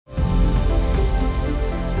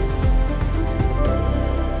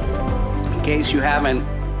case you haven't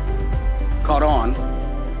caught on,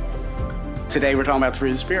 today we're talking about the fruit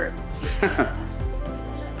of the Spirit.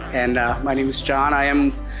 And my name is John. I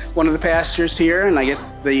am one of the pastors here, and I get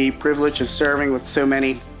the privilege of serving with so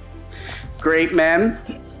many great men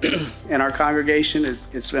in our congregation.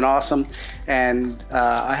 It's been awesome. And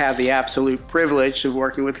I have the absolute privilege of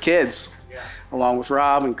working with kids, along with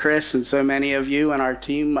Rob and Chris and so many of you and our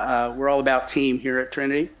team. We're all about team here at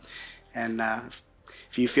Trinity. And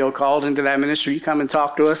if you feel called into that ministry, you come and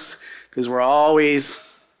talk to us, because we're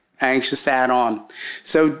always anxious to add on.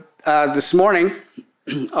 So this morning,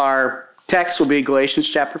 our text will be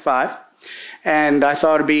Galatians chapter 5. And I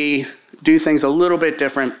thought do things a little bit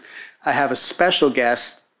different. I have a special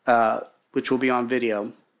guest, which will be on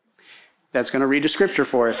video, that's going to read the scripture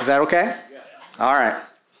for us. Is that okay? Yeah. All right.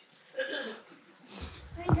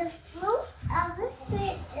 For the fruit of the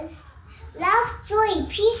Spirit is love, joy,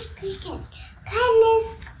 peace, patience,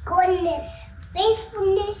 kindness, goodness,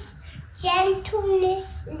 faithfulness,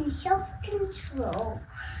 gentleness, and self-control.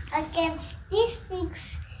 Against these things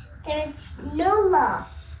there is no law.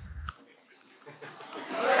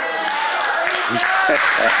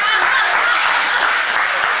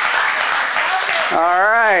 All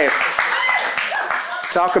right.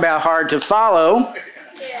 Talk about hard to follow.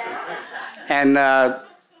 And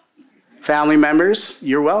family members,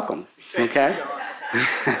 you're welcome. Okay?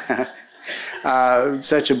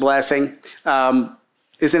 Such a blessing.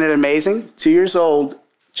 Isn't it amazing? 2 years old,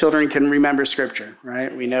 children can remember scripture,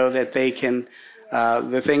 right? We know that they can,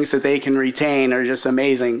 the things that they can retain are just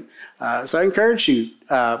amazing. So I encourage you,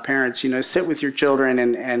 parents, sit with your children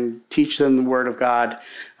and teach them the Word of God.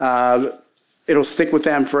 It'll stick with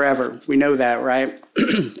them forever. We know that, right?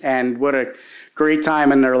 And what a great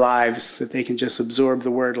time in their lives that they can just absorb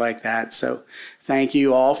the Word like that. So thank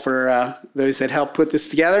you all for those that helped put this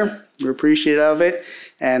together. We're appreciative of it.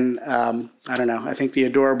 And I don't know, I think the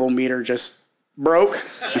adorable meter just broke.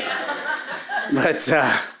 But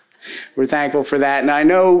we're thankful for that. And I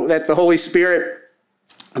know that the Holy Spirit,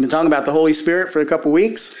 I've been talking about the Holy Spirit for a couple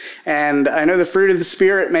weeks, and I know the fruit of the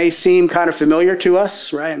Spirit may seem kind of familiar to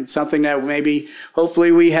us, right? And something that maybe,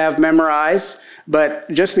 hopefully, we have memorized, but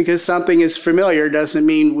just because something is familiar doesn't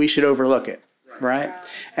mean we should overlook it, right?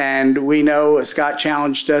 And we know Scott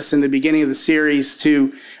challenged us in the beginning of the series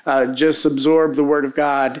to just absorb the Word of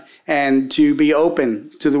God and to be open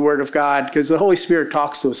to the Word of God, because the Holy Spirit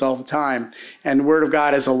talks to us all the time, and the Word of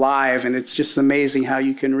God is alive, and it's just amazing how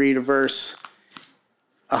you can read a verse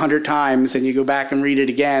 100 times and you go back and read it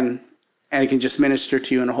again, and it can just minister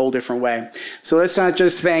to you in a whole different way. So let's not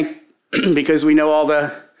just think because we know all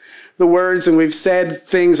the words and we've said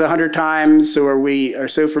things 100 times, or we are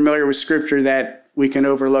so familiar with Scripture that we can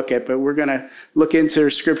overlook it. But we're going to look into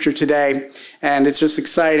Scripture today, and it's just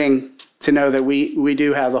exciting to know that we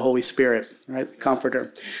do have the Holy Spirit, right? The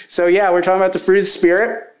Comforter. So yeah, we're talking about the fruit of the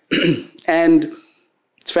Spirit, and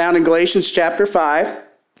it's found in Galatians chapter 5.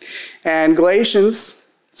 And Galatians,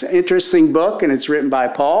 it's an interesting book, and it's written by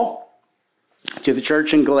Paul to the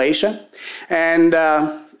church in Galatia. And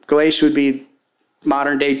Galatia would be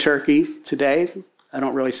modern-day Turkey today. I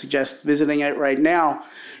don't really suggest visiting it right now,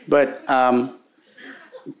 but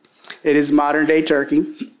it is modern-day Turkey.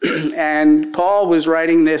 And Paul was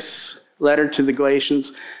writing this letter to the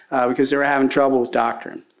Galatians because they were having trouble with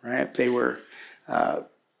doctrine, right? They were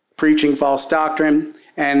preaching false doctrine.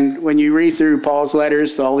 And when you read through Paul's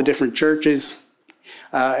letters to all the different churches,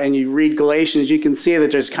 and you read Galatians, you can see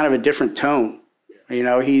that there's kind of a different tone.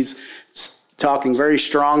 He's talking very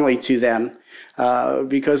strongly to them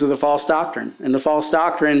because of the false doctrine. And the false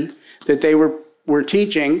doctrine that they were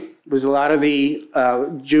teaching was a lot of the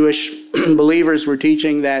Jewish believers were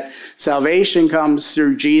teaching that salvation comes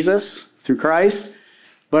through Jesus, through Christ,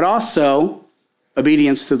 but also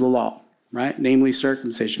obedience to the law, right? Namely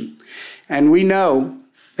circumcision. And we know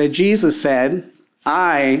that Jesus said,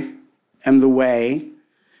 I am the way,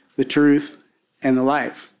 the truth, and the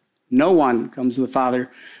life. No one comes to the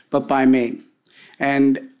Father but by me.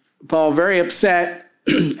 And Paul, very upset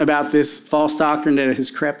about this false doctrine that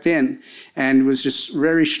has crept in, and was just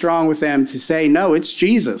very strong with them to say, no, it's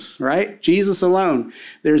Jesus, right? Jesus alone.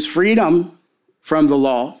 There's freedom from the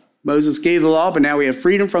law. Moses gave the law, but now we have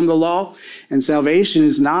freedom from the law, and salvation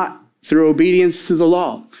is not through obedience to the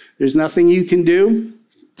law. There's nothing you can do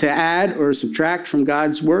to add or subtract from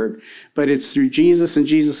God's word, but it's through Jesus and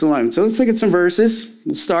Jesus alone. So let's look at some verses.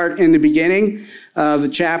 We'll start in the beginning of the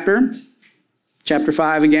chapter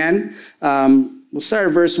 5 again. We'll start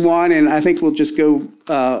at verse 1, and I think we'll just go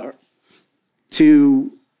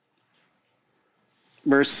to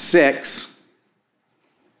verse 6.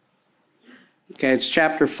 Okay, it's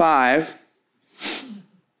chapter 5.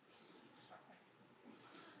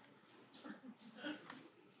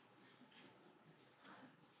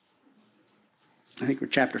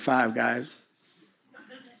 chapter 5, guys.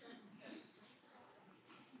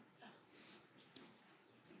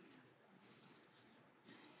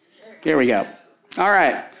 Here we go. All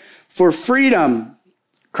right. For freedom,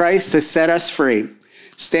 Christ has set us free.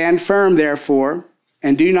 Stand firm, therefore,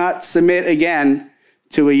 and do not submit again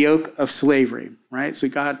to a yoke of slavery. Right? So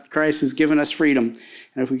Christ has given us freedom.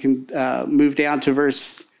 And if we can move down to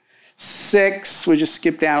verse 6, we'll just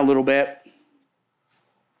skip down a little bit.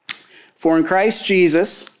 For in Christ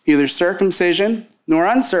Jesus, neither circumcision nor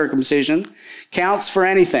uncircumcision counts for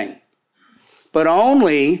anything, but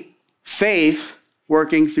only faith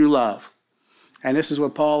working through love. And this is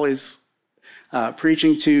what Paul is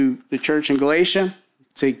preaching to the church in Galatia,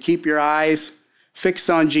 to keep your eyes fixed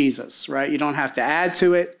on Jesus, right? You don't have to add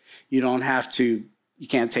to it. You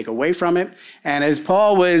can't take away from it. And as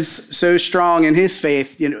Paul was so strong in his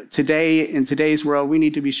faith, today, in today's world, we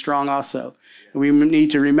need to be strong also. We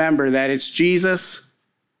need to remember that it's Jesus,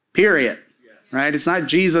 period, right? It's not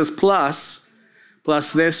Jesus plus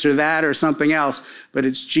this or that or something else, but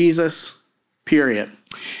it's Jesus, period.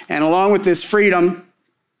 And along with this freedom,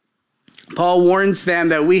 Paul warns them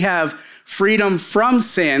that we have freedom from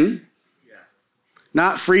sin,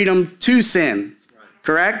 not freedom to sin.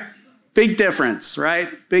 Correct? Big difference, right?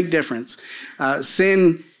 Big difference.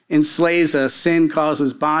 Sin enslaves us. Sin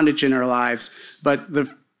causes bondage in our lives. But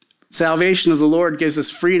the salvation of the Lord gives us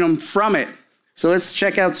freedom from it. So let's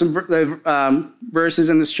check out some verses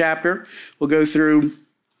in this chapter. We'll go through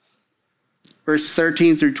verses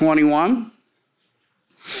 13 through 21.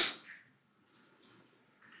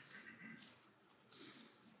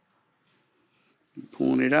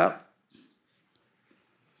 Pulling it up.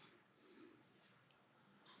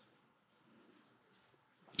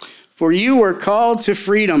 For you were called to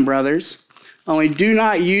freedom, brothers. Only do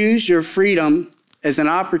not use your freedom as an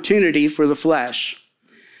opportunity for the flesh,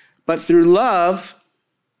 but through love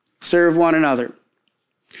serve one another.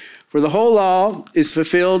 For the whole law is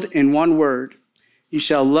fulfilled in one word: you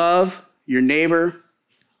shall love your neighbor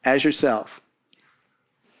as yourself.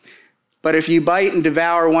 But if you bite and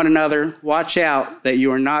devour one another, watch out that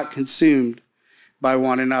you are not consumed by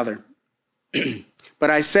one another. But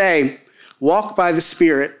I say, walk by the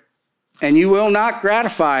Spirit, and you will not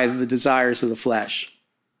gratify the desires of the flesh.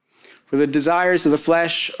 For the desires of the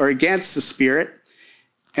flesh are against the Spirit,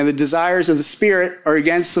 and the desires of the Spirit are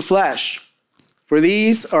against the flesh. For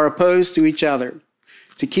these are opposed to each other,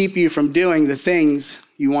 to keep you from doing the things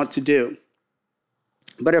you want to do.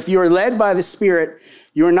 But if you are led by the Spirit,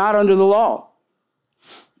 you are not under the law.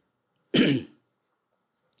 And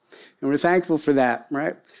we're thankful for that,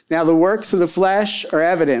 right? Now the works of the flesh are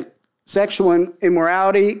evident: sexual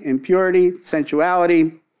immorality, impurity,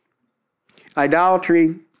 sensuality,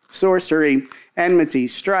 idolatry, sorcery, enmity,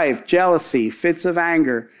 strife, jealousy, fits of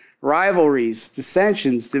anger, rivalries,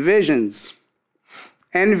 dissensions, divisions,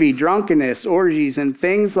 envy, drunkenness, orgies, and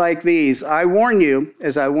things like these. I warn you,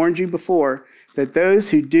 as I warned you before, that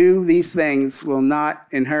those who do these things will not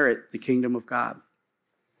inherit the kingdom of God.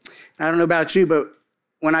 I don't know about you, but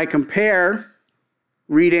when I compare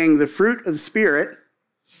reading the fruit of the Spirit,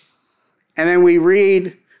 and then we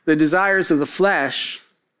read the desires of the flesh,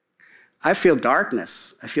 I feel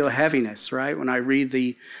darkness. I feel heaviness, right? When I read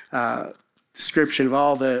the description of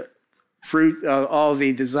all the fruit, all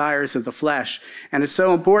the desires of the flesh. And it's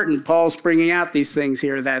so important, Paul's bringing out these things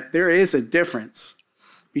here, that there is a difference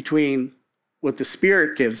between what the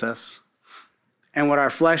Spirit gives us and what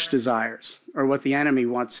our flesh desires, or what the enemy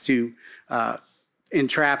wants to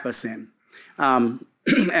entrap us in. And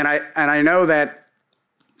I know that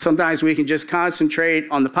sometimes we can just concentrate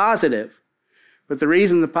on the positive, but the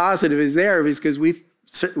reason the positive is there is because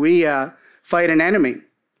we fight an enemy,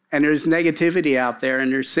 and there's negativity out there,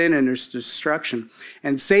 and there's sin, and there's destruction.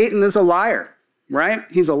 And Satan is a liar, right?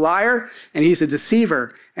 He's a liar, and he's a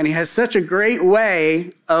deceiver, and he has such a great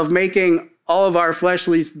way of making all of our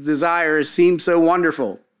fleshly desires seem so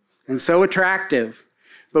wonderful and so attractive.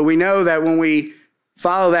 But we know that when we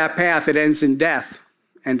follow that path, it ends in death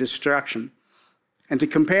and destruction. And to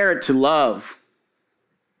compare it to love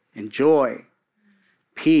and joy,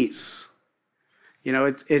 peace,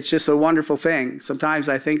 it's just a wonderful thing. Sometimes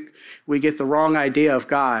I think we get the wrong idea of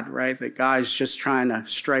God, right? That God's just trying to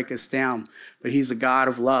strike us down. But he's a God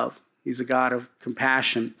of love. He's a God of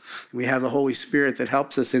compassion. We have the Holy Spirit that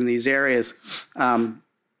helps us in these areas.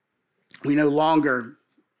 We no longer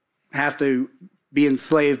have to be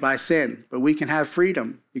enslaved by sin, but we can have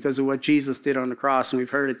freedom because of what Jesus did on the cross. And we've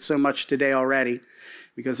heard it so much today already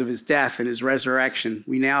because of his death and his resurrection.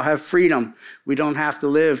 We now have freedom. We don't have to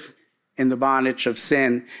live in the bondage of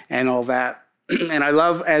sin and all that. And I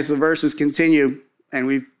love as the verses continue, and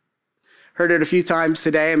we've heard it a few times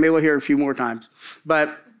today, and maybe we'll hear it a few more times.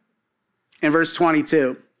 But in verse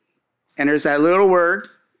 22, and there's that little word,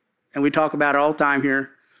 and we talk about it all the time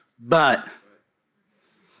here, but.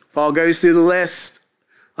 Paul goes through the list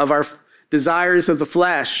of our desires of the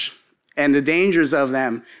flesh and the dangers of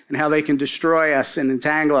them and how they can destroy us and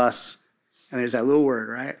entangle us. And there's that little word,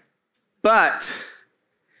 right? But,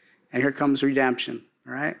 and here comes redemption,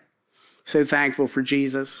 all right? So thankful for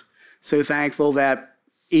Jesus. So thankful that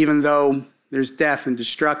even though there's death and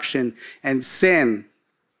destruction and sin,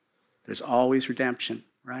 there's always redemption,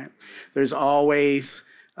 right? There's always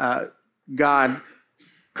God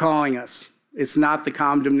calling us. It's not the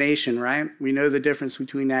condemnation, right? We know the difference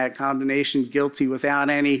between that condemnation, guilty without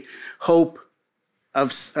any hope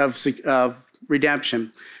of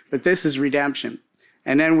redemption. But this is redemption.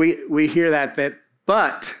 And then we hear that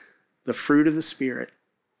but the fruit of the Spirit.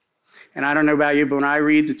 And I don't know about you, but when I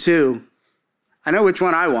read the two, I know which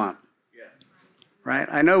one I want, right?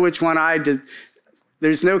 I know which one I did.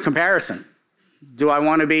 There's no comparison. Do I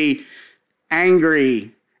want to be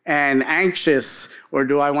angry and anxious, or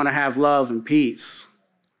do I want to have love and peace?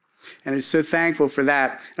 And I'm so thankful for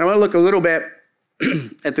that. And I want to look a little bit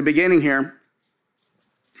at the beginning here,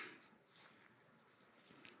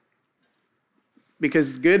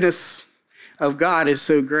 because the goodness of God is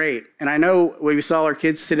so great. And I know we saw our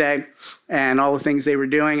kids today and all the things they were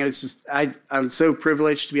doing. And it's just, I'm so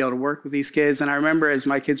privileged to be able to work with these kids. And I remember as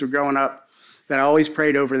my kids were growing up that I always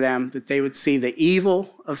prayed over them that they would see the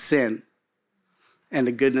evil of sin and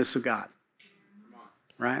the goodness of God,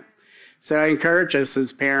 right? So I encourage us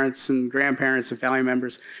as parents and grandparents and family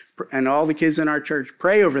members and all the kids in our church,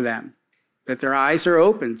 pray over them, that their eyes are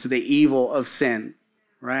open to the evil of sin,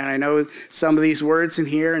 right? I know some of these words in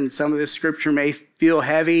here and some of this scripture may feel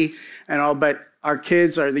heavy and all, but our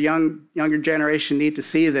kids, or the younger generation, need to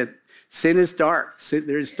see that sin is dark.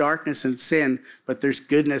 There's darkness in sin, but there's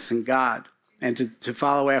goodness in God. And to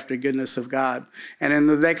follow after the goodness of God. And in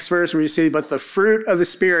the next verse, we see, but the fruit of the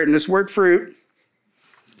Spirit, and this word fruit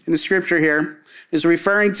in the scripture here is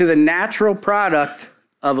referring to the natural product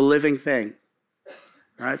of a living thing.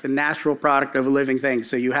 All right, the natural product of a living thing.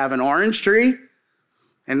 So you have an orange tree,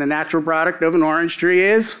 and the natural product of an orange tree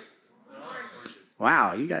is?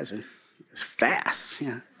 Wow, you guys are fast.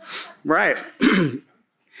 Yeah, right.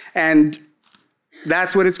 And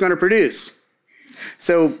that's what it's going to produce.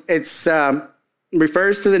 So it's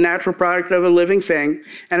refers to the natural product of a living thing,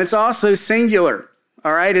 and it's also singular,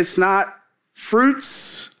 all right? It's not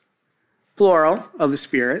fruits, plural, of the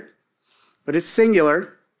Spirit, but it's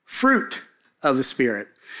singular, fruit of the Spirit.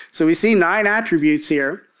 So we see 9 attributes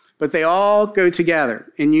here, but they all go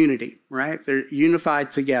together in unity, right? They're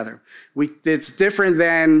unified together. It's different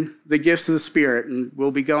than the gifts of the Spirit, and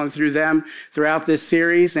we'll be going through them throughout this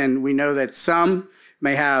series, and we know that some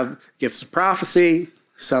may have gifts of prophecy,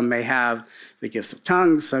 some may have the gifts of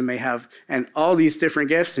tongues, some may have, and all these different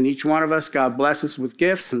gifts, and each one of us, God blesses with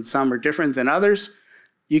gifts, and some are different than others.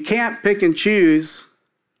 You can't pick and choose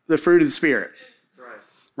the fruit of the Spirit,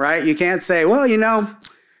 right? You can't say, well,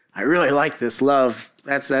 I really like this love.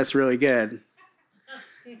 That's really good.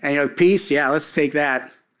 And peace, yeah, let's take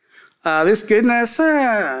that. This goodness,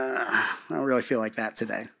 I don't really feel like that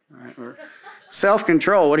today. Right? Or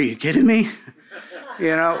self-control, what are you kidding me?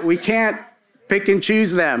 We can't pick and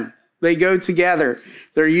choose them. They go together.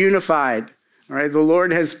 They're unified. All right. The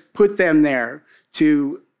Lord has put them there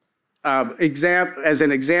to as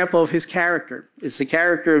an example of his character. It's the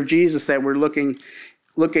character of Jesus that we're looking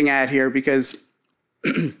at here, because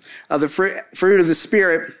of the fruit of the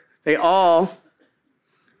Spirit, they all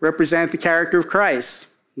represent the character of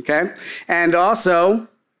Christ. Okay. And also,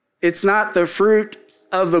 it's not the fruit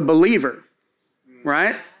of the believer,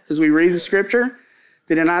 right? As we read the scripture,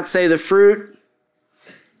 did it not say the fruit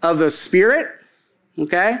of the Spirit?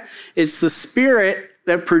 Okay? It's the Spirit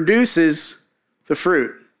that produces the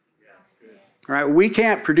fruit. All right? We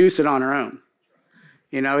can't produce it on our own.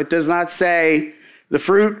 It does not say the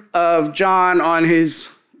fruit of John on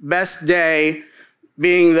his best day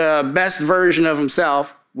being the best version of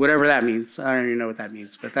himself, whatever that means. I don't even know what that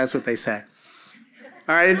means, but that's what they say.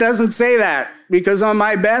 All right? It doesn't say that, because on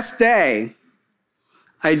my best day,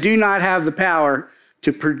 I do not have the power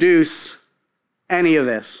to produce any of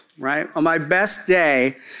this, right? On my best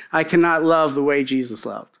day, I cannot love the way Jesus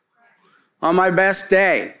loved. On my best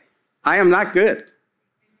day, I am not good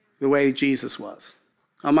the way Jesus was.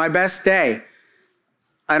 On my best day,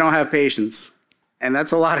 I don't have patience. And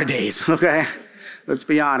that's a lot of days, okay? Let's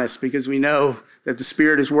be honest, because we know that the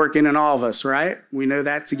Spirit is working in all of us, right? We know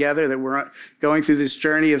that together, that we're going through this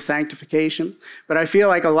journey of sanctification. But I feel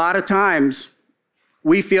like a lot of times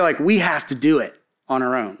we feel like we have to do it on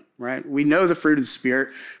our own, right? We know the fruit of the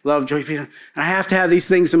Spirit, love, joy, peace, and I have to have these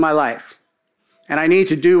things in my life. And I need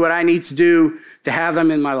to do what I need to do to have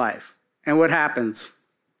them in my life. And what happens?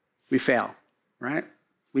 We fail, right?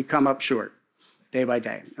 We come up short day by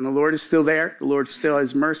day. And the Lord is still there. The Lord still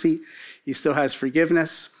has mercy. He still has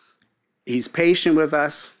forgiveness. He's patient with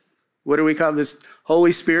us. What do we call this?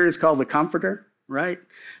 Holy Spirit is called the Comforter, right?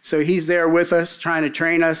 So he's there with us, trying to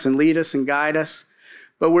train us and lead us and guide us.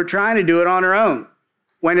 But we're trying to do it on our own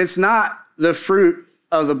when it's not the fruit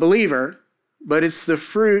of the believer, but it's the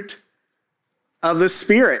fruit of the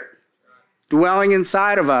Spirit dwelling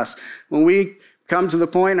inside of us. When we come to the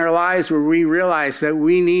point in our lives where we realize that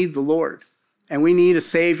we need the Lord and we need a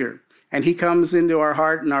Savior, and he comes into our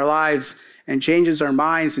heart and our lives and changes our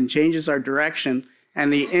minds and changes our direction,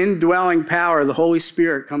 and the indwelling power of the Holy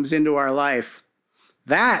Spirit comes into our life,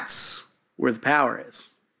 that's where the power is.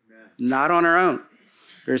 Amen. Not on our own.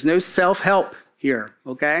 There's no self-help here,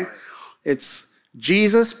 okay? It's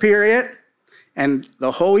Jesus, period, and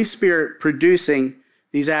the Holy Spirit producing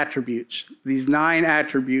these attributes, these 9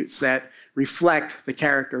 attributes that reflect the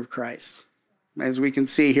character of Christ, as we can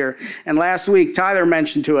see here. And last week, Tyler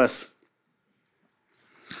mentioned to us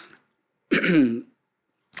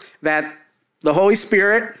that the Holy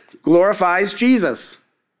Spirit glorifies Jesus.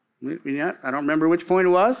 I don't remember which point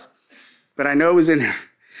it was, but I know it was in there.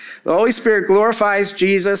 The Holy Spirit glorifies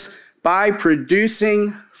Jesus by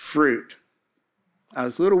producing fruit. I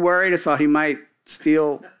was a little worried. I thought he might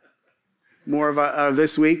steal more of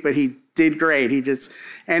this week, but he did great. He just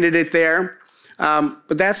ended it there.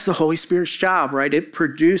 But that's the Holy Spirit's job, right? It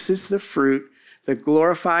produces the fruit that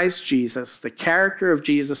glorifies Jesus, the character of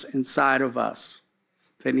Jesus inside of us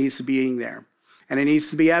that needs to be in there. And it needs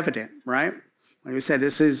to be evident, right? Like I said,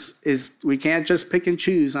 this is we can't just pick and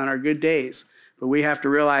choose on our good days, but we have to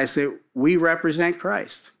realize that we represent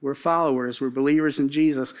Christ. We're followers, we're believers in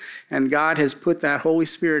Jesus, and God has put that Holy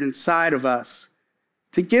Spirit inside of us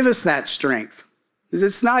to give us that strength. Because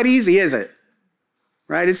it's not easy, is it?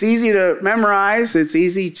 Right? It's easy to memorize, it's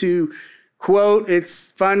easy to quote,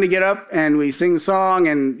 it's fun to get up and we sing a song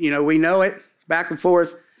and, we know it back and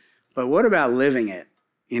forth. But what about living it,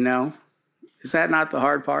 Is that not the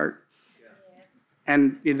hard part? Yes.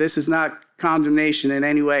 And this is not condemnation in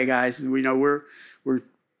any way, guys. We're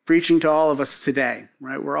preaching to all of us today,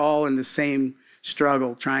 right? We're all in the same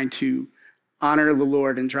struggle, trying to honor the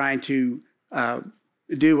Lord and trying to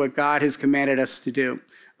do what God has commanded us to do.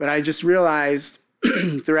 But I just realized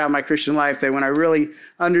throughout my Christian life that when I really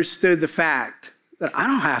understood the fact that I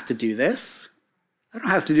don't have to do this, I don't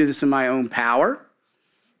have to do this in my own power,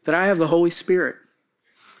 that I have the Holy Spirit.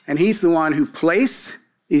 And he's the one who placed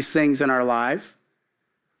these things in our lives.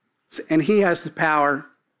 And he has the power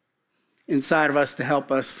inside of us to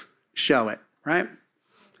help us show it, right?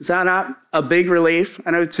 Is that not a big relief?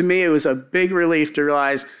 I know to me it was a big relief to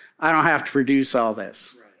realize I don't have to produce all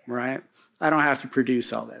this, right? I don't have to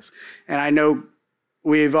produce all this. And I know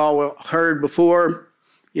we've all heard before,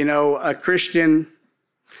 a Christian,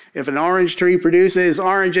 if an orange tree produces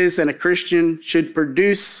oranges, then a Christian should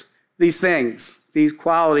produce these things, these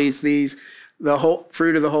qualities, the whole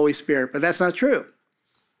fruit of the Holy Spirit. But that's not true.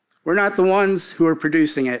 We're not the ones who are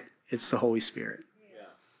producing it. It's the Holy Spirit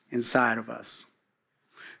inside of us.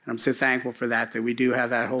 And I'm so thankful for that we do have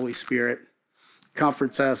that Holy Spirit.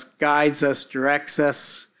 Comforts us, guides us, directs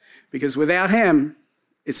us, because without him,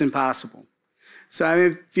 it's impossible. So I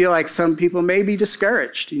feel like some people may be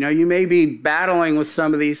discouraged. You may be battling with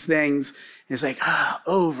some of these things. And it's like,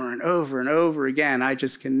 over and over and over again, I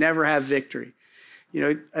just can never have victory.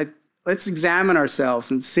 Let's examine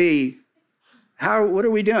ourselves and see what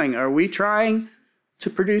are we doing? Are we trying to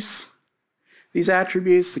produce these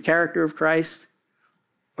attributes, the character of Christ,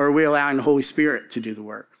 or are we allowing the Holy Spirit to do the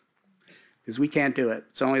work? Because we can't do it.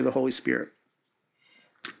 It's only the Holy Spirit.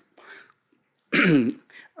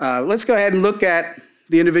 Let's go ahead and look at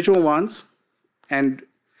the individual ones. And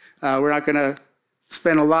we're not going to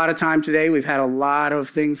spend a lot of time today. We've had a lot of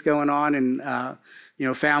things going on. And,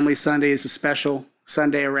 Family Sunday is a special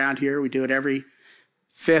Sunday around here. We do it every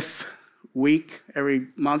 5th week, every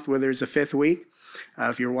month where there's a 5th week.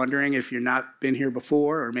 If you're wondering, if you've not been here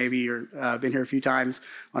before, or maybe you've been here a few times,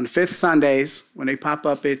 on the 5th Sundays, when they pop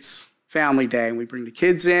up, it's Family Day. And we bring the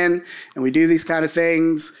kids in, and we do these kind of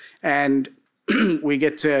things. And we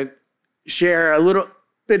get to share a little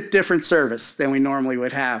bit different service than we normally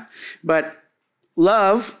would have. But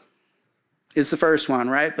love is the first one,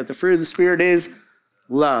 right? But the fruit of the Spirit is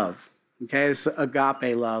love. Okay, it's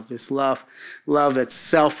agape love, this love that's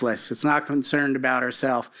selfless. It's not concerned about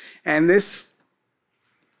ourselves. And this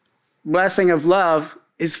blessing of love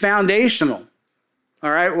is foundational All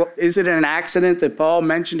right, well, is it an accident that Paul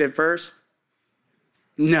mentioned it first?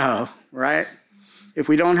 No, right? If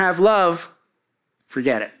we don't have love,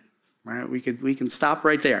 forget it, right? We can stop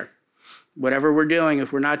right there. Whatever we're doing,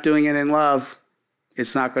 if we're not doing it in love,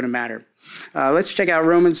 it's not going to matter. Let's check out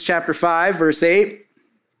Romans chapter 5, verse 8.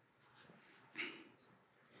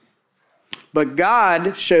 But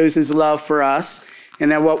God shows his love for us,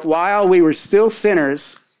 and that while we were still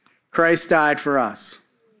sinners, Christ died for us.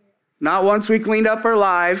 Not once we cleaned up our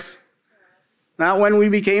lives, not when we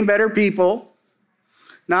became better people,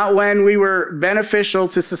 not when we were beneficial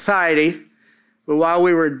to society, but while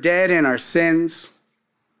we were dead in our sins,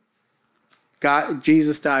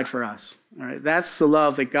 Jesus died for us. All right, that's the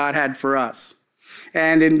love that God had for us.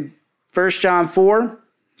 And in 1 John 4,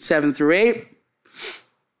 7 through 8,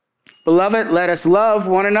 Beloved, let us love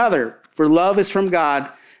one another, for love is from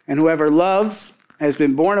God, and whoever loves has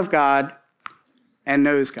been born of God and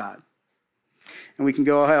knows God. And we can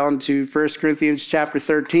go on to 1 Corinthians chapter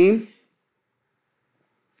 13,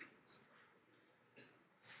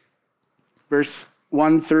 verse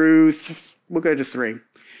 1 through, we'll go to 3.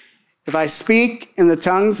 If I speak in the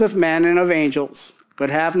tongues of men and of angels, but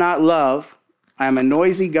have not love, I am a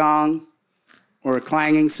noisy gong or a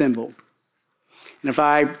clanging cymbal. And if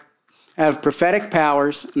I have prophetic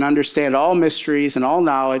powers and understand all mysteries and all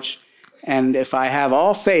knowledge, and if I have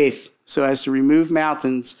all faith so as to remove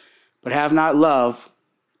mountains, but have not love,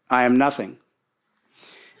 I am nothing.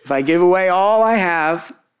 If I give away all I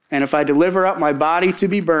have, and if I deliver up my body to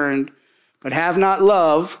be burned, but have not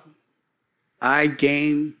love, I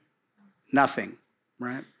gain nothing,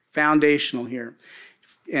 right? Foundational here.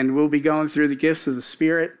 And we'll be going through the gifts of the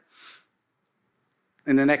Spirit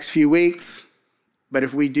in the next few weeks. But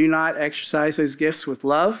if we do not exercise those gifts with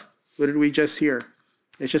love, what did we just hear?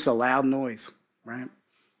 It's just a loud noise, right?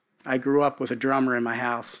 I grew up with a drummer in my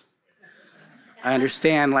house. I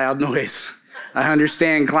understand loud noise. I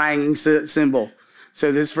understand clanging cymbal.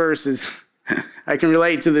 So this verse is, I can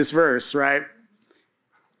relate to this verse, right?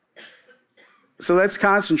 So let's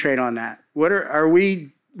concentrate on that. What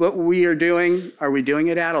we are doing, are we doing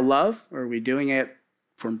it out of love? Or are we doing it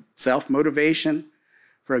for self-motivation,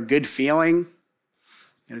 for a good feeling?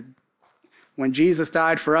 When Jesus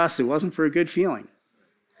died for us, it wasn't for a good feeling.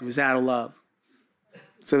 It was out of love.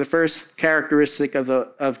 So the first characteristic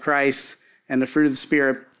of Christ and the fruit of the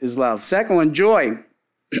Spirit is love. Second one, joy.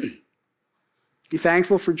 You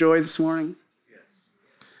thankful for joy this morning? Yes.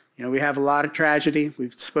 You know, we have a lot of tragedy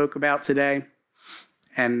we've spoke about today.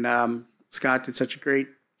 And Scott did such a great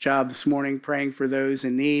job this morning praying for those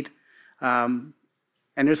in need. And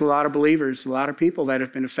there's a lot of believers, a lot of people that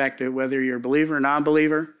have been affected, whether you're a believer or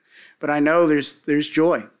non-believer. But I know there's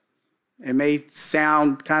joy. It may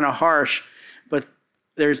sound kind of harsh, but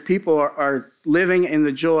there's people are living in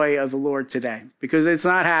the joy of the Lord today because it's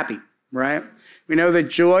not happy, right? We know that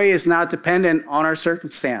joy is not dependent on our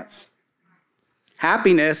circumstance.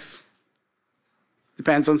 Happiness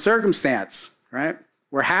depends on circumstance, right?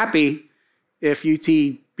 We're happy if UT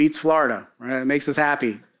beats Florida, right? It makes us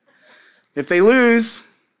happy. If they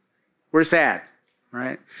lose, we're sad,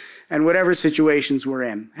 right? And whatever situations we're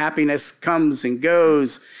in, happiness comes and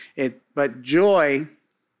goes, but joy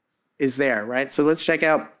is there, right? So let's check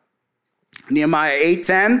out Nehemiah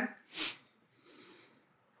 8:10.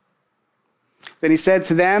 Then he said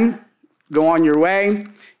to them, go on your way,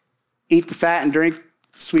 eat the fat and drink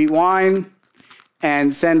sweet wine,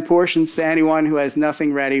 and send portions to anyone who has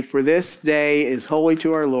nothing ready, for this day is holy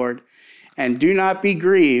to our Lord. And do not be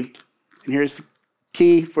grieved. And here's the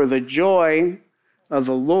key, for the joy of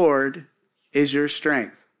the Lord is your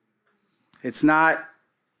strength. It's not,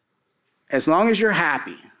 as long as you're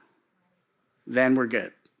happy, then we're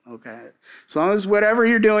good, okay? As long as whatever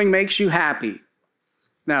you're doing makes you happy.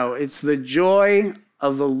 No, it's the joy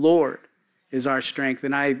of the Lord is our strength.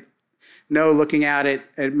 And I know, looking at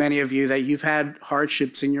many of you, that you've had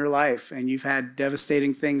hardships in your life and you've had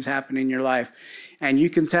devastating things happen in your life. And you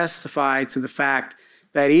can testify to the fact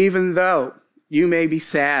that even though you may be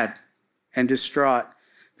sad and distraught,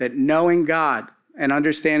 that knowing God and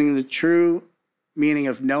understanding the true meaning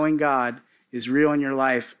of knowing God is real in your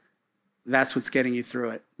life, that's what's getting you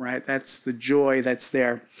through it, right? That's the joy that's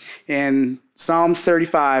there. In Psalms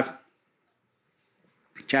 35,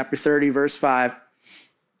 chapter 30, verse 5,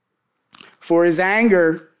 for his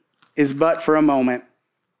anger is but for a moment,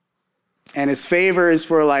 and his favor is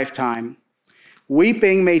for a lifetime.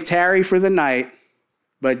 Weeping may tarry for the night,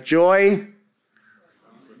 but joy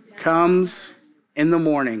comes in the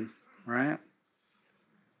morning, right?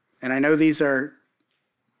 And I know these are,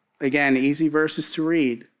 again, easy verses to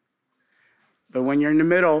read. But when you're in the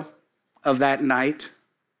middle of that night,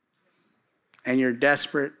 and you're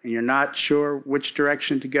desperate and you're not sure which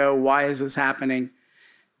direction to go, why is this happening?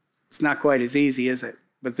 It's not quite as easy, is it?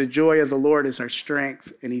 But the joy of the Lord is our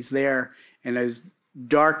strength, and he's there in those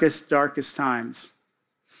darkest times.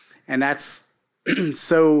 And that's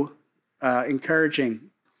so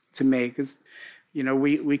encouraging to me, because,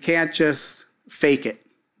 we can't just fake it,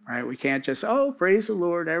 right? We can't just, oh, praise the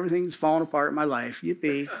Lord, everything's falling apart in my life,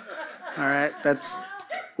 yippee. All right,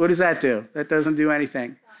 what does that do? That doesn't do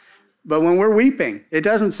anything. But when we're weeping, it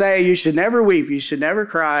doesn't say you should never weep, you should never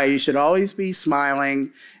cry, you should always be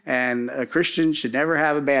smiling, and a Christian should never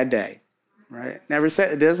have a bad day, right?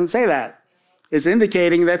 It doesn't say that. It's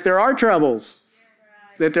indicating that there are troubles,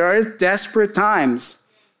 that there are desperate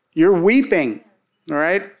times. You're weeping, all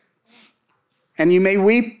right? And you may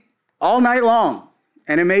weep all night long,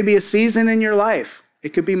 and it may be a season in your life. It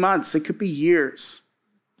could be months, it could be years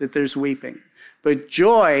that there's weeping. But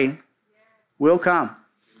joy will come.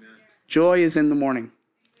 Joy is in the morning.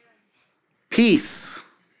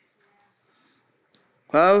 Peace.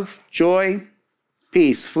 Love, joy,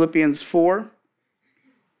 peace. Philippians 4,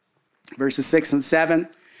 verses 6 and 7.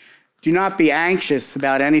 Do not be anxious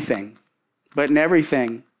about anything, but in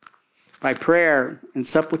everything, by prayer and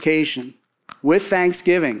supplication, with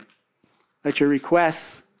thanksgiving, let your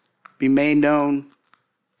requests be made known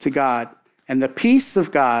to God. And the peace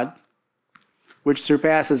of God, which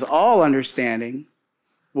surpasses all understanding,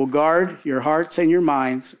 will guard your hearts and your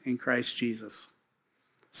minds in Christ Jesus.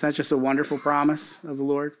 Isn't that just a wonderful promise of the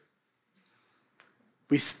Lord?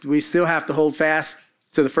 We still have to hold fast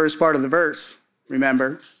to the first part of the verse,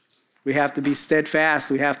 remember? We have to be steadfast.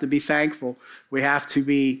 We have to be thankful. We have to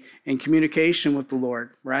be in communication with the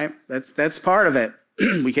Lord, right? That's part of it.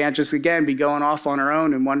 We can't just, again, be going off on our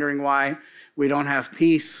own and wondering why we don't have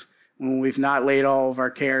peace when we've not laid all of our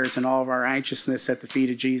cares and all of our anxiousness at the feet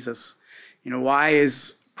of Jesus. Why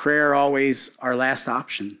is prayer always our last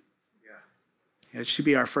option? It should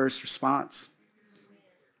be our first response.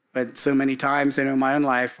 But so many times, in my own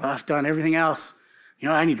life, I've done everything else.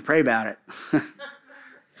 I need to pray about it.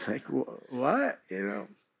 It's like, what?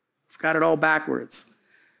 I've got it all backwards.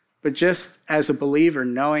 But just as a believer,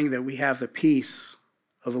 knowing that we have the peace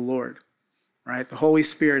of the Lord, right? The Holy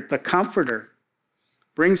Spirit, the Comforter,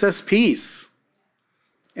 brings us peace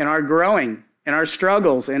in our growing, in our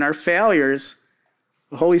struggles, in our failures.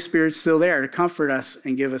 The Holy Spirit's still there to comfort us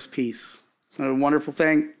and give us peace. It's a wonderful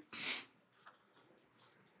thing.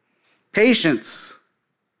 Patience.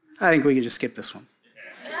 I think we can just skip this one.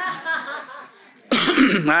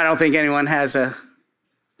 I don't think anyone has a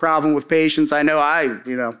problem with patience. I know I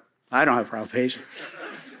don't have a problem with patience.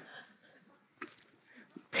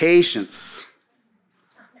 Patience.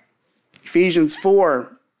 Ephesians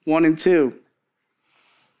 4, 1 and 2.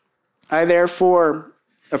 I therefore,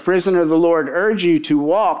 a prisoner of the Lord, urge you to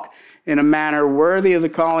walk in a manner worthy of the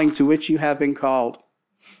calling to which you have been called,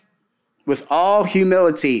 with all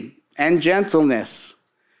humility and gentleness,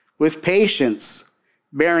 with patience,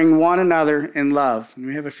 bearing one another in love. And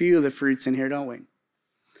we have a few of the fruits in here, don't we?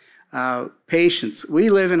 Patience. We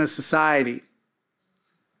live in a society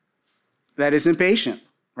that is impatient,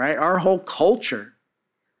 right? Our whole culture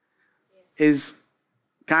is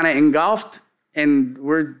kind of engulfed, and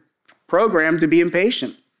we're programmed to be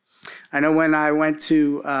impatient. I know when I went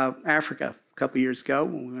to Africa a couple years ago,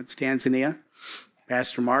 when we went to Tanzania,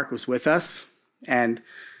 Pastor Mark was with us, and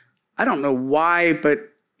I don't know why, but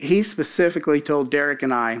he specifically told Derek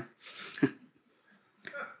and I,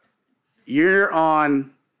 you're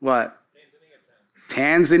on what?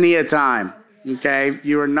 Tanzania time. Okay?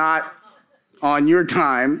 You are not on your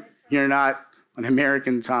time. You're not on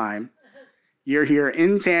American time. You're here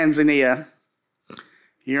in Tanzania.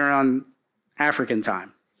 You're on African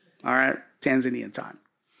time. All right? Tanzanian time.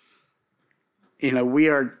 We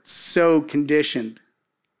are so conditioned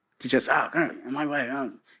to just, on my way.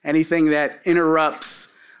 Anything that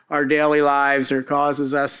interrupts our daily lives or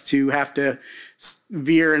causes us to have to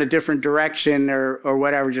veer in a different direction or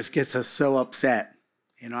whatever just gets us so upset.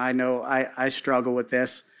 I know I struggle with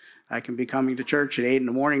this. I can be coming to church at 8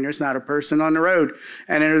 a.m. There's not a person on the road.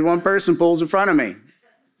 And then one person pulls in front of me.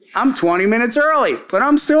 I'm 20 minutes early, but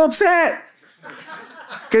I'm still upset.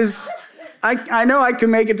 Because I know I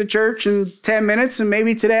can make it to church in 10 minutes, and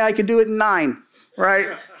maybe today I could do it in 9, right?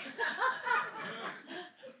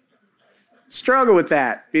 Struggle with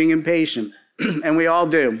that, being impatient, and we all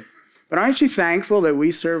do. But aren't you thankful that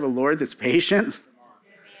we serve a Lord that's patient?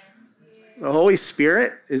 The Holy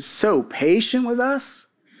Spirit is so patient with us.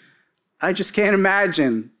 I just can't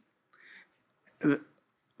imagine what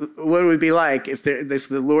it would be like if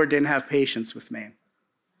the Lord didn't have patience with me.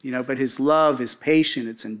 But his love is patient,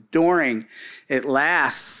 it's enduring, it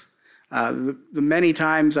lasts. The many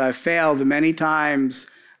times I failed, the many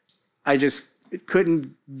times I just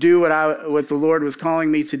couldn't do what the Lord was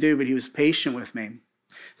calling me to do, but he was patient with me.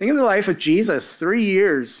 Think of the life of Jesus, 3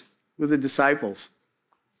 years with the disciples.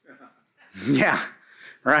 Yeah,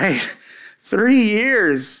 right? 3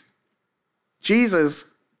 years.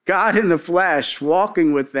 Jesus, God in the flesh,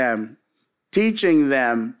 walking with them, teaching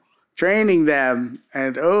them, training them,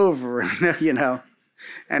 and over,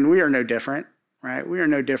 and we are no different, right? We are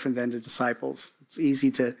no different than the disciples. It's easy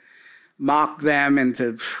to mock them and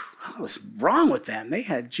to, what's wrong with them? They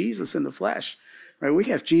had Jesus in the flesh, right? We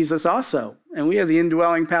have Jesus also, and we have the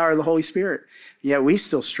indwelling power of the Holy Spirit. Yet we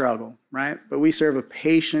still struggle, right? But we serve a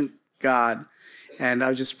patient God, and I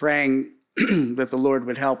was just praying that the Lord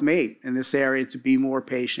would help me in this area to be more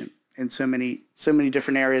patient in so many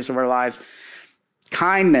different areas of our lives.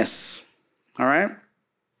 Kindness, all right?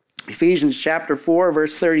 Ephesians chapter 4,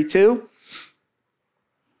 verse 32.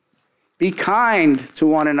 Be kind to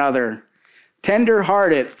one another,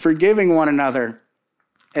 tender-hearted, forgiving one another,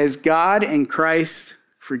 as God in Christ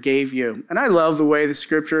forgave you. And I love the way the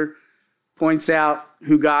scripture points out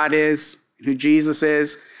who God is, who Jesus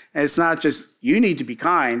is. And it's not just you need to be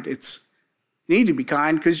kind. It's you need to be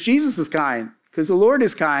kind because Jesus is kind, because the Lord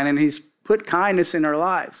is kind, and he's put kindness in our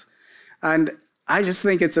lives. And I just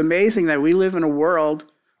think it's amazing that we live in a world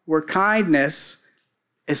where kindness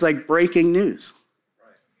is like breaking news.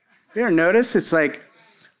 You ever notice? It's like,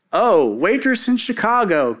 oh, waitress in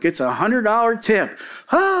Chicago gets a $100 tip.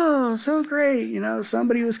 Oh, so great.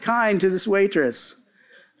 Somebody was kind to this waitress.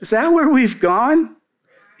 Is that where we've gone?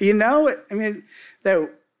 That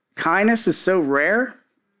kindness is so rare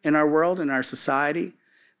in our world, in our society,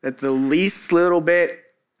 that the least little bit,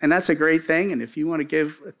 and that's a great thing. And if you want to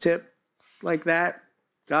give a tip like that,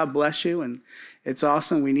 God bless you. And it's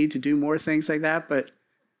awesome. We need to do more things like that. But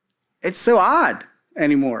it's so odd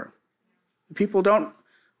anymore. People don't,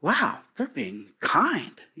 wow, they're being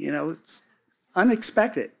kind. It's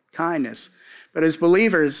unexpected kindness. But as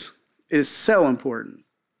believers, it is so important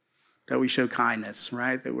that we show kindness,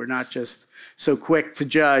 right? That we're not just so quick to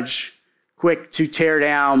judge, quick to tear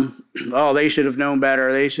down, oh, they should have known better,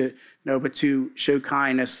 but to show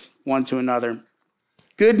kindness one to another.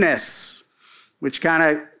 Goodness, which kind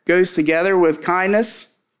of goes together with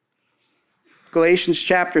kindness. Galatians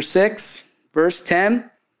chapter 6, verse 10.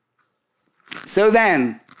 So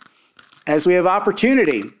then, as we have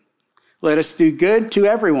opportunity, let us do good to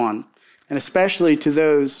everyone, and especially to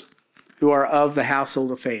those who are of the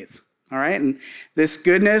household of faith. All right? And this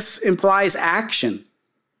goodness implies action.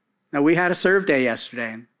 Now, we had a serve day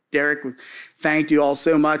yesterday, and Derek thanked you all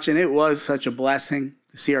so much, and it was such a blessing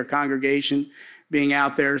to see our congregation being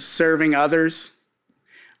out there serving others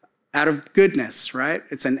out of goodness, right?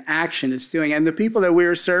 It's an action, it's doing. And the people that we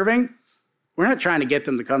were serving, we're not trying to get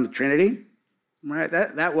them to come to Trinity, right?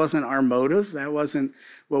 That wasn't our motive. That wasn't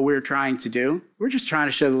what we were trying to do. We're just trying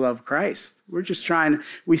to show the love of Christ.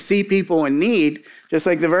 We see people in need, just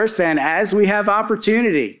like the verse said, as we have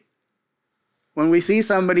opportunity. When we see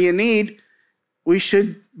somebody in need, we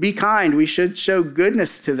should be kind. We should show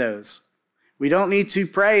goodness to those. We don't need to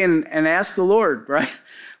pray and ask the Lord, right?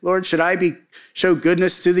 Lord, should I show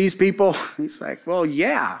goodness to these people? He's like, well,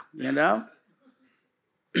 yeah,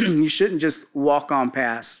 You shouldn't just walk on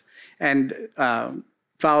past and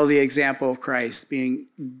follow the example of Christ, being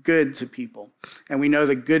good to people. And we know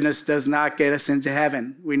that goodness does not get us into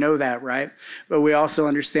heaven. We know that, right? But we also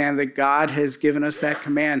understand that God has given us that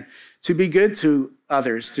command to be good to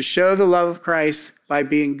others, to show the love of Christ by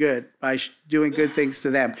being good, by doing good things to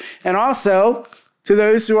them. And also to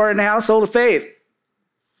those who are in the household of faith.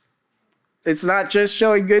 It's not just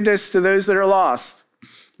showing goodness to those that are lost,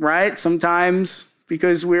 right? Sometimes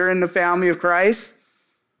because we're in the family of Christ,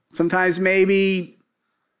 sometimes maybe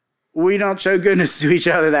we don't show goodness to each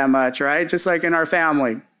other that much, right? Just like in our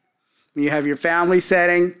family. When you have your family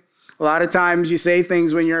setting, a lot of times you say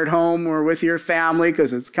things when you're at home or with your family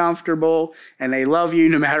because it's comfortable and they love you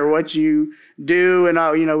no matter what you do. And,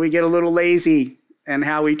 we get a little lazy in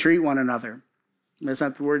how we treat one another. That's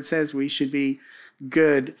not the word says. We should be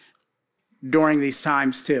good during these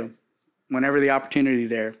times too, whenever the opportunity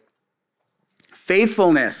there.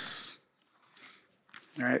 Faithfulness.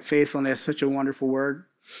 All right, faithfulness, such a wonderful word.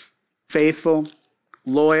 Faithful,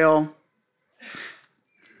 loyal.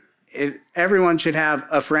 Everyone should have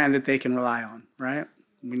a friend that they can rely on, right?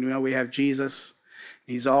 We know we have Jesus.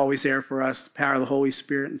 He's always there for us, the power of the Holy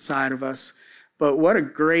Spirit inside of us. But what a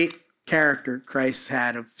great character Christ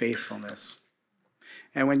had of faithfulness.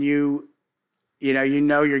 And when you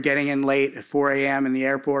know you're getting in late at 4 a.m. in the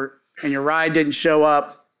airport and your ride didn't show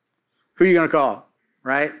up, who are you going to call,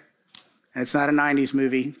 right? And it's not a 90s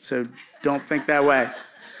movie, so don't think that way.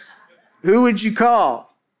 Who would you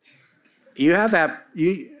call? You have that,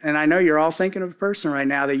 and I know you're all thinking of a person right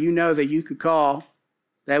now that you know that you could call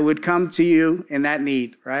that would come to you in that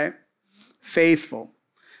need, right? Faithful.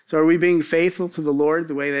 So are we being faithful to the Lord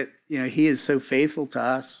the way that, he is so faithful to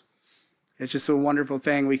us? It's just a wonderful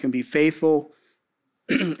thing. We can be faithful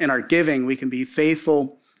in our giving. We can be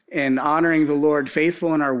faithful in honoring the Lord,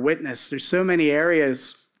 faithful in our witness. There's so many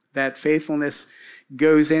areas that faithfulness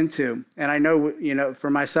goes into. And I know, for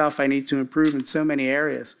myself, I need to improve in so many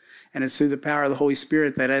areas. And it's through the power of the Holy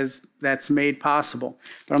Spirit that's made possible.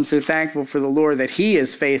 But I'm so thankful for the Lord that he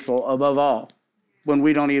is faithful above all when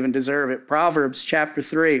we don't even deserve it. Proverbs chapter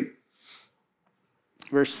 3,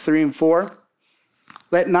 verse 3 and 4.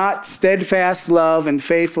 Let not steadfast love and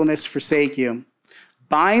faithfulness forsake you.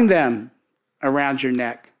 Bind them around your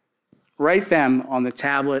neck. Write them on the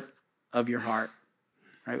tablet of your heart.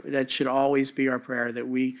 Right? That should always be our prayer, that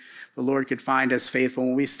the Lord could find us faithful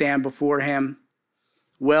when we stand before him.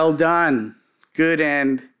 Well done, good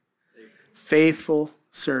and faithful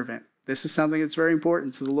servant. This is something that's very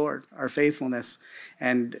important to the Lord, our faithfulness.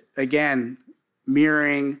 And again,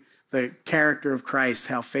 mirroring the character of Christ,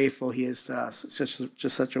 how faithful he is to us. It's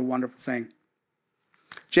just such a wonderful thing.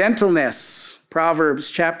 Gentleness,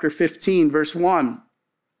 Proverbs chapter 15, verse 1.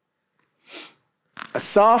 A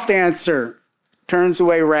soft answer turns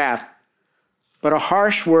away wrath, but a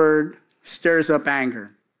harsh word stirs up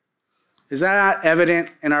anger. Is that not evident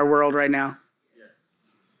in our world right now?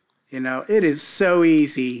 Yes. It is so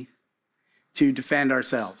easy to defend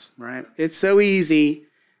ourselves, right? It's so easy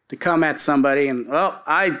to come at somebody and,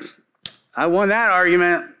 I won that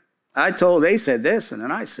argument. They said this, and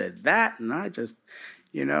then I said that, and I just,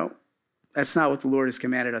 that's not what the Lord has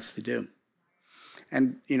commanded us to do.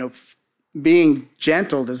 And, being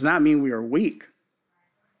gentle does not mean we are weak.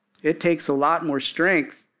 It takes a lot more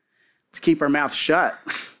strength to keep our mouth shut,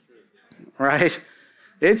 right?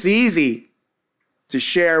 It's easy to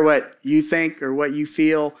share what you think or what you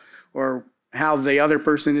feel or how the other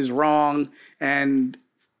person is wrong and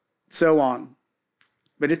so on.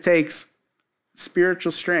 But it takes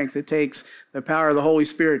spiritual strength. It takes the power of the Holy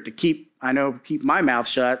Spirit to keep my mouth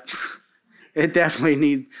shut. It definitely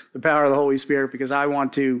needs the power of the Holy Spirit because I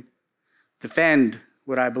want to defend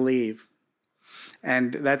what I believe.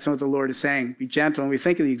 And that's what the Lord is saying. Be gentle. When we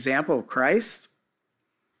think of the example of Christ,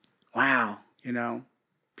 wow,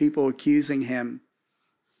 people accusing him,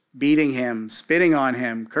 beating him, spitting on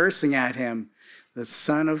him, cursing at him, the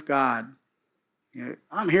Son of God.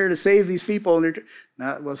 I'm here to save these people. No,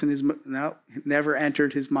 it wasn't it never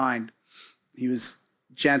entered his mind. He was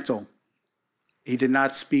gentle. He did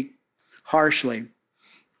not speak harshly.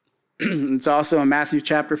 It's also in Matthew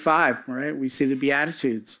chapter 5, right? We see the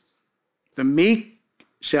Beatitudes. The meek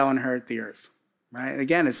shall inherit the earth, right?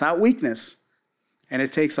 Again, it's not weakness. And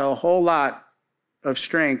it takes a whole lot of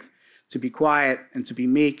strength to be quiet and to be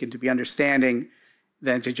meek and to be understanding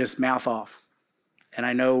than to just mouth off. And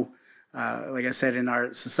I know, like I said, in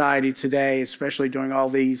our society today, especially during all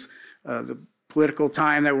these, the political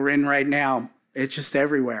time that we're in right now, it's just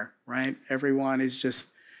everywhere, right? Everyone is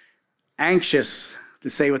just anxious to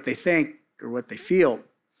say what they think or what they feel.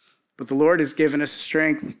 But the Lord has given us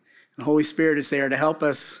strength, and the Holy Spirit is there to help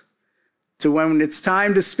us to, when it's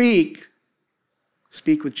time to speak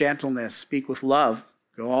with gentleness, speak with love.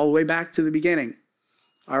 Go all the way back to the beginning.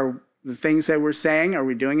 Are the things that we're saying, are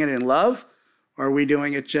we doing it in love? Or are we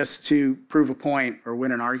doing it just to prove a point or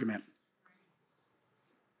win an argument?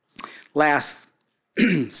 Last,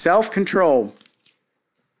 self-control.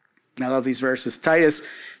 I love these verses.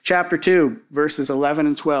 Titus chapter 2, verses 11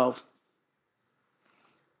 and 12.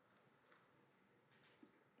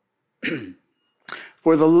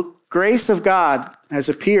 For the grace of God has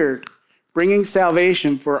appeared, bringing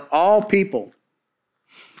salvation for all people,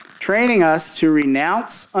 training us to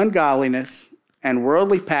renounce ungodliness and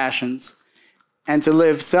worldly passions, and to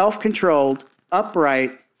live self-controlled,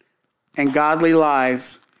 upright, and godly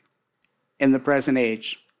lives in the present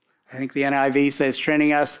age. I think the NIV says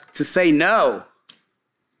training us to say no.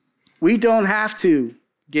 We don't have to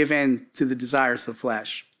give in to the desires of the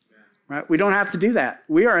flesh, right? We don't have to do that.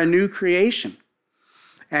 We are a new creation.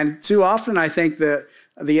 And too often I think that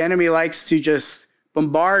the enemy likes to just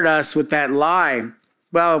bombard us with that lie.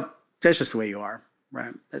 Well, that's just the way you are,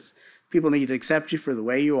 right? People need to accept you for the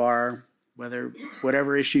way you are,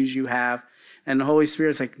 whatever issues you have. And the Holy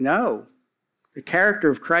Spirit's like, no, the character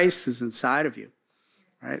of Christ is inside of you,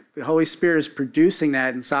 right? The Holy Spirit is producing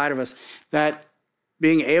that inside of us, that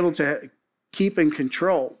being able to keep in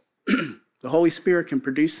control. The Holy Spirit can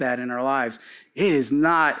produce that in our lives. It is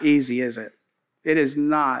not easy, is it? It is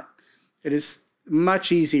not. It is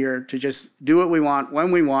much easier to just do what we want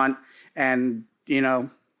when we want, and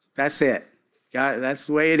that's it. God, that's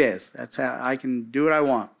the way it is. That's how I can do what I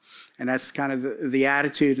want. And that's kind of the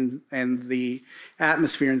attitude and the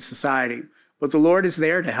atmosphere in society. But the Lord is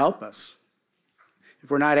there to help us. If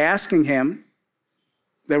we're not asking him,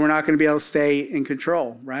 then we're not going to be able to stay in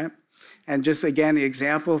control, right? And just, again, the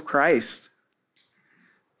example of Christ,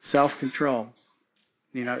 self-control.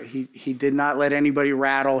 He did not let anybody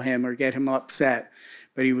rattle him or get him upset,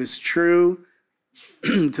 but he was true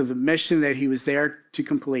to the mission that he was there to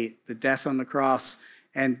complete, the death on the cross,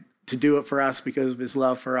 and to do it for us because of his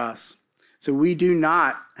love for us. So we do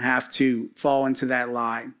not have to fall into that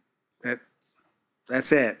lie.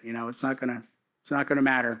 That's it. It's not gonna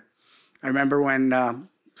matter. I remember when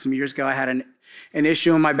some years ago I had an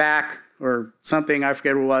issue in my back or something, I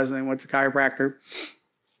forget what it was, and I went to the chiropractor,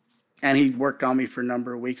 and he worked on me for a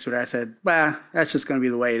number of weeks. But I said, "Well, that's just going to be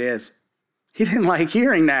the way it is." He didn't like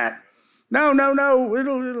hearing that. No,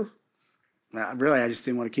 it'll. Well, really, I just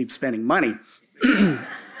didn't want to keep spending money.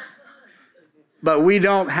 But we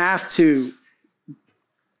don't have to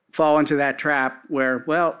fall into that trap where,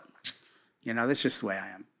 that's just the way I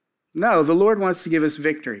am. No, the Lord wants to give us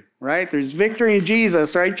victory, right? There's victory in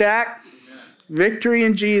Jesus, right, Jack? Amen. Victory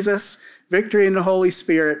in Jesus, victory in the Holy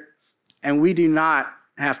Spirit, and we do not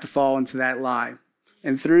have to fall into that lie.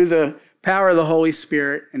 And through the power of the Holy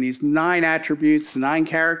Spirit and these 9 attributes, the 9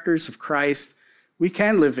 characters of Christ, we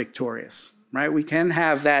can live victorious, right? We can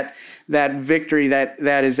have that victory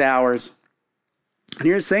that is ours. And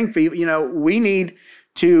here's the thing for you, we need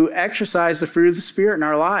to exercise the fruit of the Spirit in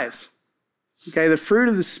our lives. Okay, the fruit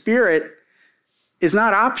of the Spirit is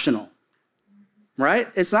not optional, right?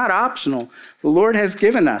 It's not optional. The Lord has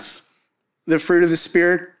given us the fruit of the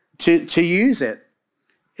Spirit to use it.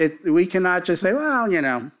 We cannot just say,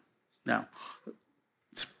 no.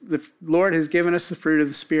 The Lord has given us the fruit of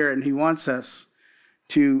the Spirit, and he wants us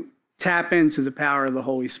to tap into the power of the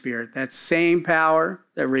Holy Spirit. That same power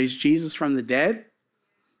that raised Jesus from the dead,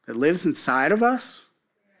 that lives inside of us,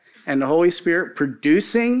 and the Holy Spirit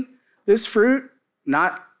producing this fruit,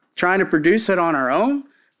 not trying to produce it on our own,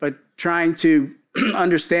 but trying to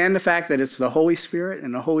understand the fact that it's the Holy Spirit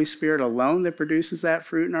and the Holy Spirit alone that produces that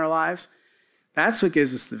fruit in our lives. That's what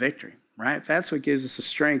gives us the victory, right? That's what gives us the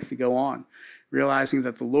strength to go on, realizing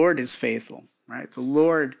that the Lord is faithful, right? The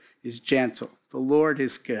Lord is gentle. The Lord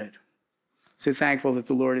is good. So thankful that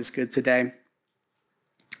the Lord is good today.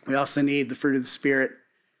 We also need the fruit of the Spirit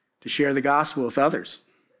to share the gospel with others.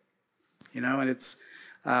 And it's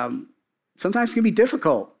sometimes can be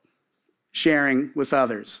difficult sharing with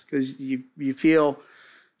others because you feel,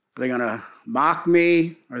 are they going to mock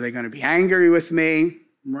me? Are they going to be angry with me?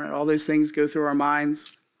 All those things go through our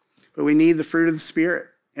minds. But we need the fruit of the Spirit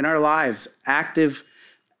in our lives, actively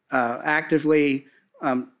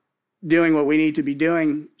doing what we need to be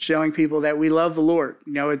doing, showing people that we love the Lord.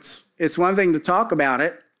 It's one thing to talk about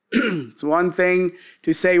it. It's one thing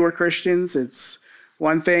to say we're Christians. It's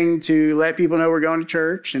one thing to let people know we're going to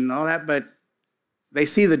church and all that, but they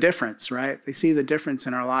see the difference, right? They see the difference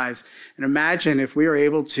in our lives. And imagine if we were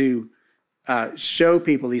able to show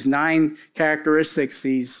people these 9 characteristics,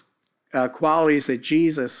 these qualities that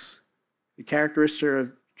Jesus, the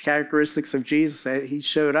characteristics of Jesus that he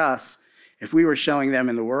showed us, if we were showing them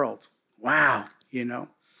in the world. Wow,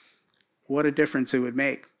 what a difference it would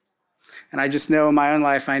make. And I just know in my own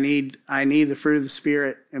life, I need the fruit of the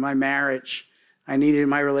Spirit in my marriage. I need it in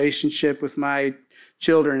my relationship with my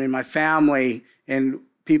children, in my family, and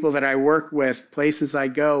people that I work with, places I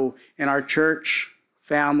go, in our church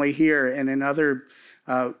family here, and in other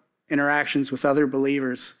interactions with other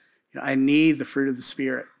believers. I need the fruit of the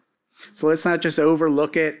Spirit. So let's not just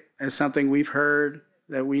overlook it as something we've heard,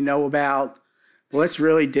 that we know about. But let's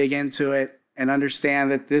really dig into it and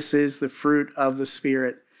understand that this is the fruit of the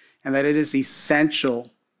Spirit and that it is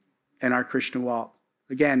essential in our Christian walk.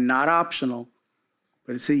 Again, not optional,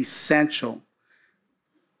 but it's essential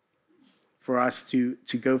for us to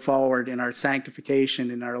go forward in our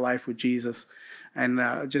sanctification, in our life with Jesus.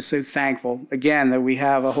 And just so thankful, again, that we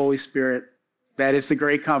have a Holy Spirit that is the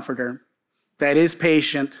great comforter, that is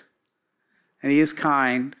patient, and he is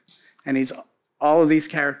kind, and he's all of these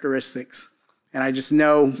characteristics. And I just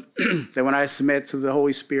know that when I submit to the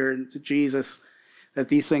Holy Spirit and to Jesus, that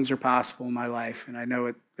these things are possible in my life. And I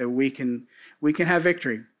know that we can have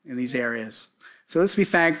victory in these areas. So let's be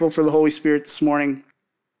thankful for the Holy Spirit this morning.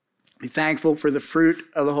 Be thankful for the fruit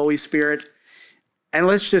of the Holy Spirit. And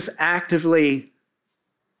let's just actively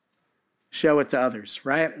show it to others,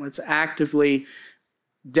 right? Let's actively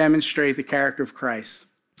demonstrate the character of Christ.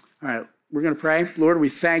 All right, we're going to pray. Lord, we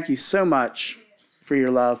thank you so much for your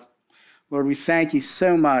love. Lord, we thank you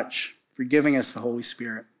so much for giving us the Holy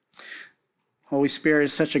Spirit. Holy Spirit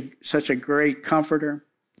is such a great comforter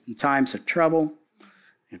in times of trouble.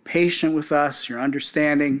 You're patient with us, you're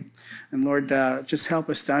understanding. And Lord, just help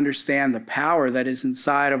us to understand the power that is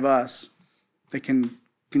inside of us that can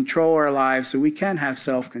control our lives so we can have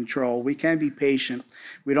self-control. We can be patient.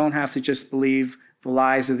 We don't have to just believe the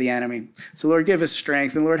lies of the enemy. So Lord, give us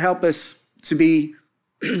strength. And Lord, help us to be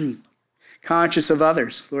conscious of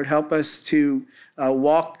others. Lord, help us to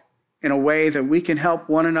walk in a way that we can help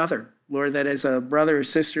one another. Lord, that as a brother or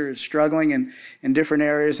sister is struggling in different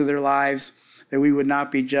areas of their lives, that we would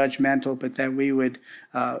not be judgmental, but that we would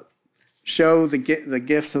show the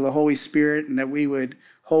gifts of the Holy Spirit, and that we would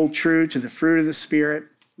hold true to the fruit of the Spirit,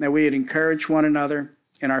 that we would encourage one another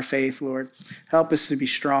in our faith, Lord. Help us to be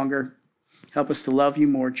stronger. Help us to love you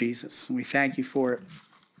more, Jesus. And we thank you for it.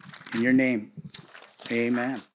 In your name, amen.